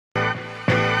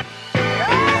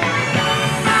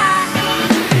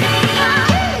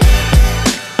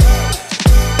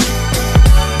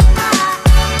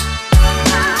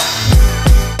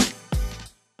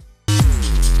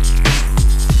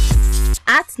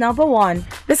at number 1.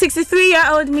 The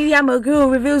 63-year-old media mogul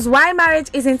reveals why marriage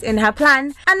isn't in her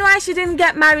plan and why she didn't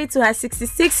get married to her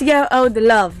 66-year-old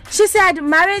love. She said,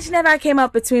 "Marriage never came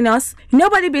up between us.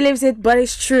 Nobody believes it, but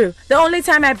it's true. The only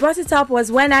time I brought it up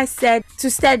was when I said to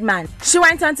Stedman." She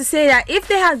went on to say that if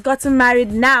they had gotten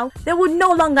married now, they would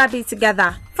no longer be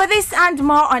together. For this and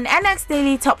more on NX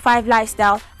Daily Top 5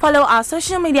 Lifestyle, follow our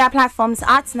social media platforms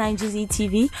at Nigezie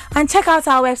TV and check out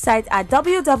our website at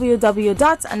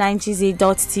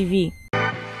www.nigezie.tv.